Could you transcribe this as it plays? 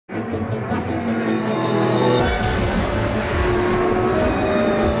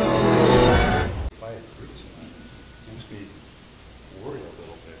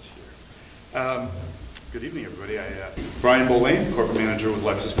Brian Bolain, corporate manager with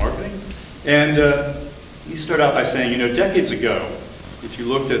Lexus Marketing. And you start out by saying, you know, decades ago, if you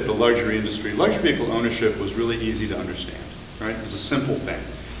looked at the luxury industry, luxury vehicle ownership was really easy to understand, right? It was a simple thing.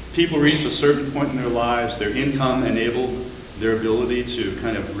 People reached a certain point in their lives, their income enabled their ability to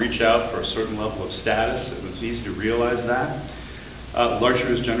kind of reach out for a certain level of status. It was easy to realize that. Luxury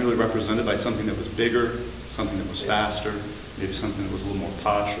was generally represented by something that was bigger, something that was faster, maybe something that was a little more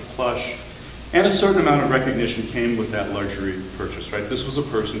posh or plush. And a certain amount of recognition came with that luxury purchase, right? This was a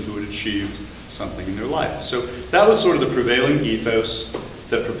person who had achieved something in their life. So that was sort of the prevailing ethos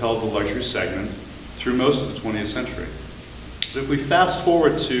that propelled the luxury segment through most of the 20th century. But if we fast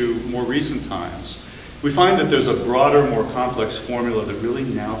forward to more recent times, we find that there's a broader, more complex formula that really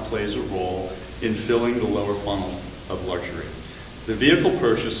now plays a role in filling the lower funnel of luxury. The vehicle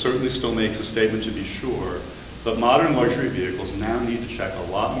purchase certainly still makes a statement to be sure, but modern luxury vehicles now need to check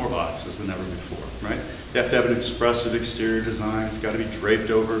a lot more boxes than ever before, right? You have to have an expressive exterior design. It's got to be draped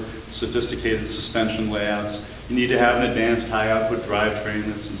over sophisticated suspension layouts. You need to have an advanced high-output drivetrain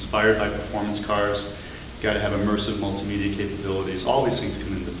that's inspired by performance cars. You've got to have immersive multimedia capabilities. All these things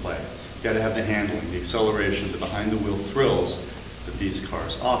come into play. You've got to have the handling, the acceleration, the behind-the-wheel thrills that these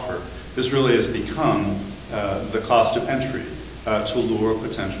cars offer. This really has become the cost of entry to lure a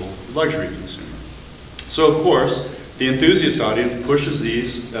potential luxury consumer. So, of course, the enthusiast audience pushes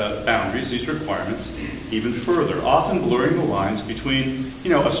these boundaries, these requirements, even further, often blurring the lines between,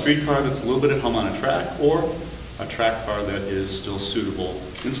 you know, a street car that's a little bit at home on a track or a track car that is still suitable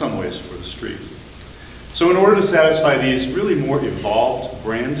in some ways for the street. So in order to satisfy these really more evolved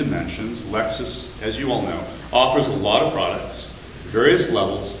brand dimensions, Lexus, as you all know, offers a lot of products, various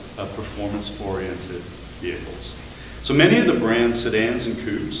levels of performance-oriented vehicles. So many of the brand's sedans and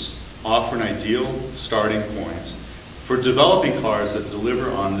coupes offer an ideal starting point for developing cars that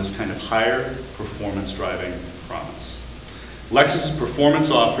deliver on this kind of higher performance driving promise. Lexus's performance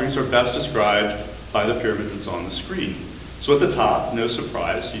offerings are best described by the pyramid that's on the screen. So at the top, no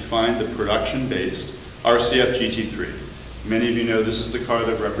surprise, you find the production-based RCF GT3. Many of you know this is the car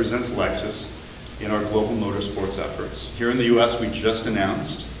that represents Lexus in our global motorsports efforts. Here in the US, we just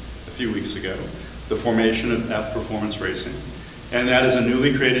announced a few weeks ago the formation of F Performance Racing. And that is a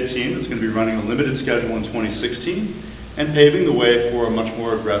newly created team that's going to be running a limited schedule in 2016 and paving the way for a much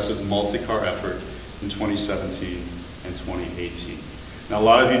more aggressive multi-car effort in 2017 and 2018. Now, a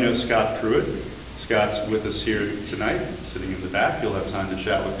lot of you know Scott Pruitt. Scott's with us here tonight, sitting in the back. You'll have time to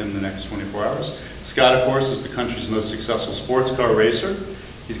chat with him in the next 24 hours. Scott, of course, is the country's most successful sports car racer.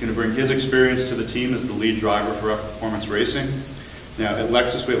 He's going to bring his experience to the team as the lead driver for F Performance Racing. Now, at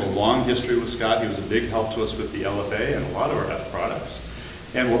Lexus, we have a long history with Scott. He was a big help to us with the LFA and a lot of our F products.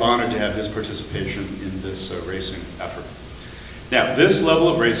 And we're honored to have his participation in this racing effort. Now, this level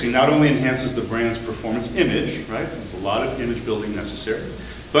of racing not only enhances the brand's performance image, right? There's a lot of image building necessary.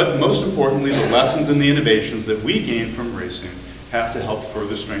 But most importantly, the lessons and the innovations that we gain from racing have to help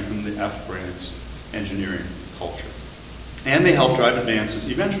further strengthen the F brand's engineering culture. And they help drive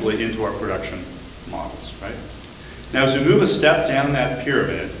advances eventually into our production models, right? Now, as we move a step down that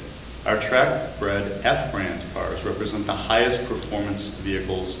pyramid, our track-bred F-brand cars represent the highest performance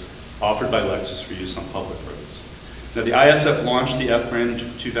vehicles offered by Lexus for use on public roads. Now, the ISF launched the F-brand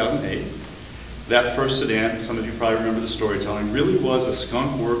in 2008. That first sedan, some of you probably remember the storytelling, really was a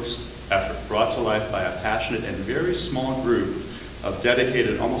skunk works effort brought to life by a passionate and very small group of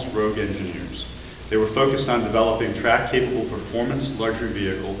dedicated, almost rogue engineers. They were focused on developing track-capable performance luxury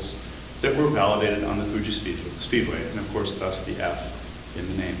vehicles that were validated on the Fuji Speedway, and of course, thus the F in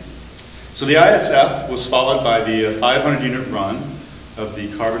the name. So the ISF was followed by the 500-unit run of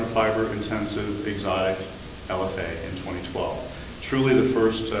the carbon fiber intensive exotic LFA in 2012. Truly the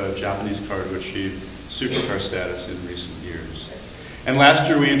first Japanese car to achieve supercar status in recent years. And last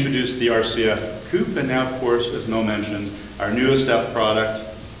year we introduced the RCF Coupe, and now of course, as Mo mentioned, our newest F product,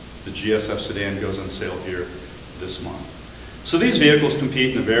 the GSF sedan, goes on sale here this month. So these vehicles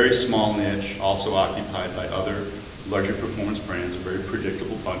compete in a very small niche, also occupied by other luxury performance brands, a very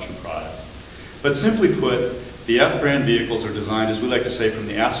predictable bunch of product. But simply put, the F brand vehicles are designed, as we like to say, from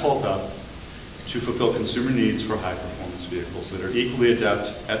the asphalt up to fulfill consumer needs for high performance vehicles that are equally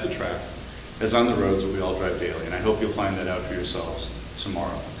adept at the track as on the roads that we all drive daily. And I hope you'll find that out for yourselves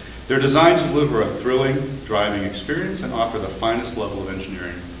tomorrow. They're designed to deliver a thrilling driving experience and offer the finest level of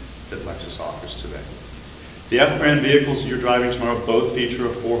engineering that Lexus offers today. The F brand vehicles you're driving tomorrow both feature a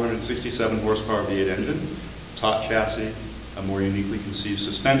 467 horsepower V8 engine, top chassis, a more uniquely conceived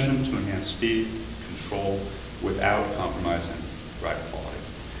suspension to enhance speed, control, without compromising ride quality.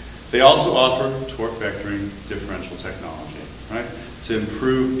 They also offer torque vectoring differential technology, right, to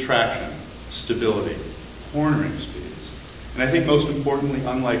improve traction, stability, cornering speeds, And I think most importantly,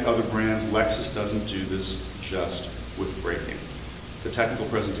 unlike other brands, Lexus doesn't do this just with braking. The technical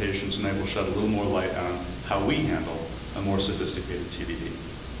presentation tonight will shed a little more light on how we handle a more sophisticated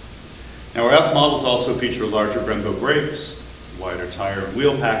TBD. Now, our F models also feature larger Brembo brakes, wider tire and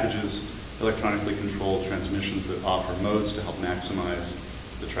wheel packages, electronically controlled transmissions that offer modes to help maximize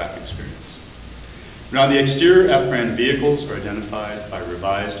the track experience. Now, on the exterior, F-brand vehicles are identified by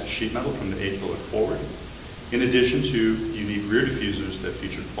revised sheet metal from the A-pillar forward, in addition to unique rear diffusers that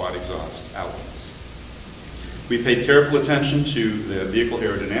feature quad exhaust outlets. We paid careful attention to the vehicle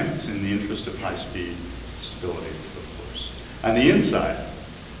aerodynamics in the interest of high-speed stability, of course. On the inside,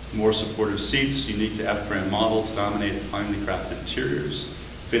 more supportive seats unique to F-brand models dominate finely crafted interiors,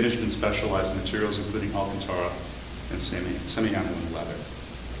 finished in specialized materials including Alcantara and semi-aniline leather.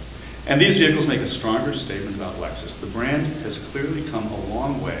 And these vehicles make a stronger statement about Lexus. The brand has clearly come a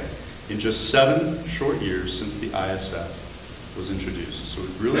long way in just 7 short years since the ISF was introduced. So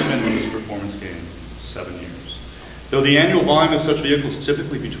we've really been in this performance game 7 years. Though the annual volume of such vehicles is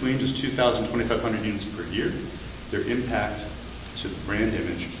typically between just 2,000 and 2,500 units per year, their impact to the brand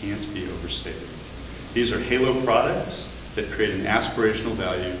image can't be overstated. These are halo products that create an aspirational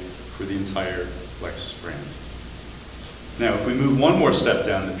value for the entire Lexus brand. Now, if we move one more step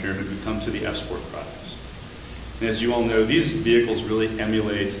down the pyramid, we come to the F-Sport products. And as you all know, these vehicles really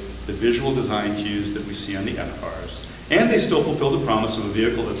emulate the visual design cues that we see on the F-Cars, and they still fulfill the promise of a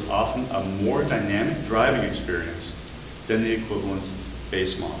vehicle that's often a more dynamic driving experience than the equivalent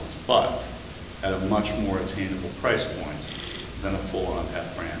base models, but at a much more attainable price point than a full-on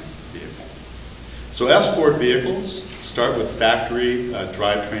F-brand vehicle. So F-Sport vehicles start with factory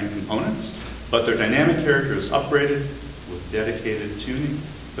drivetrain components, but their dynamic character is upgraded with dedicated tuning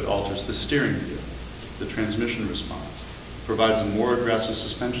that alters the steering feel, the transmission response, provides a more aggressive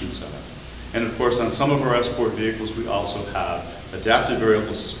suspension setup. And of course, on some of our F-Sport vehicles, we also have adaptive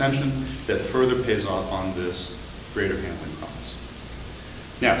variable suspension that further pays off on this greater handling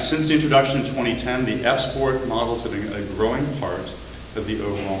promise. Now, since the introduction in 2010, the F-Sport models have been a growing part of the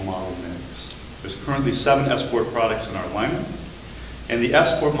overall model mix. There's currently 7 F-Sport products in our lineup, and the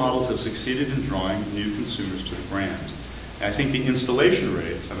F-Sport models have succeeded in drawing new consumers to the brand. And I think the installation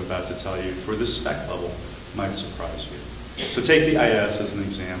rates I'm about to tell you for this spec level might surprise you. So take the IS as an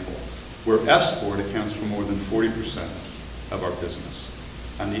example, where F-Sport accounts for more than 40% of our business.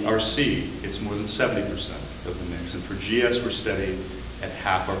 On the RC, it's more than 70% of the mix, and for GS, we're steady at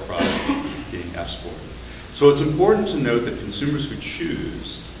half our product being F-Sport. So it's important to note that consumers who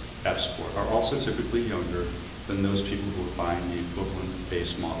choose F-Sport are also typically younger than those people who are buying the equivalent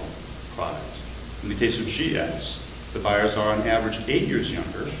base model product. In the case of GS, the buyers are on average 8 years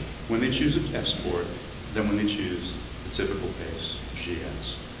younger when they choose an F-Sport than when they choose the typical base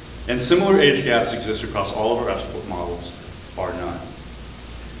GS. And similar age gaps exist across all of our F-Sport models, bar none.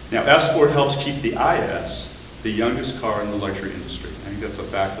 Now, F-Sport helps keep the IS the youngest car in the luxury industry. I think that's a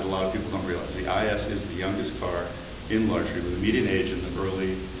fact that a lot of people don't realize. The IS is the youngest car in luxury with a median age in the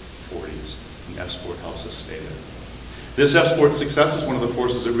early 40s, and F-Sport helps us stay there. This F-Sport success is one of the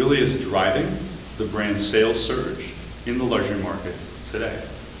forces that really is driving the brand's sales surge in the luxury market today.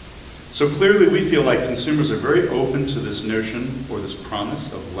 So clearly we feel like consumers are very open to this notion or this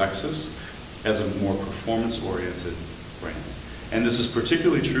promise of Lexus as a more performance-oriented brand. And this is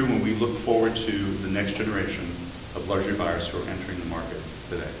particularly true when we look forward to the next generation of luxury buyers who are entering the market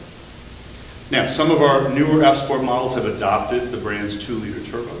today. Now, some of our newer F-Sport models have adopted the brand's 2-liter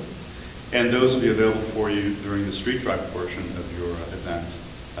turbo, and those will be available for you during the street drive portion of your event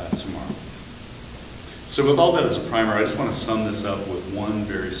tomorrow. So with all that as a primer, I just want to sum this up with one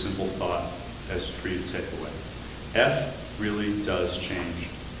very simple thought as for you to take away. F really does change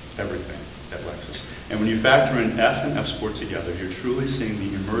everything at Lexus. And when you factor in F and F-Sport together, you're truly seeing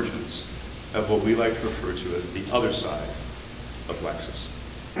the emergence of what we like to refer to as the other side of Lexus.